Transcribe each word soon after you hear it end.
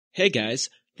Hey guys,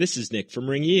 this is Nick from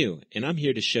RingU, and I'm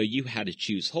here to show you how to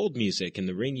choose hold music in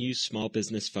the RingU small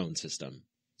business phone system.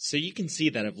 So you can see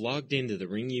that I've logged into the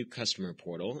RingU customer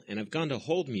portal, and I've gone to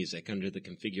hold music under the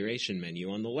configuration menu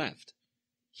on the left.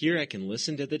 Here I can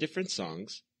listen to the different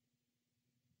songs,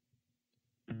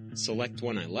 select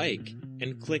one I like,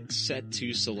 and click Set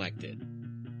to Selected.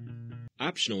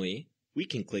 Optionally, we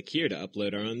can click here to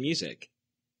upload our own music.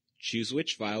 Choose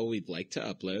which file we'd like to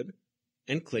upload,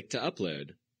 and click to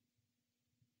upload.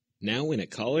 Now when a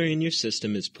caller in your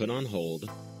system is put on hold,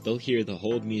 they'll hear the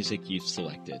hold music you've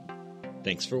selected.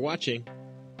 Thanks for watching.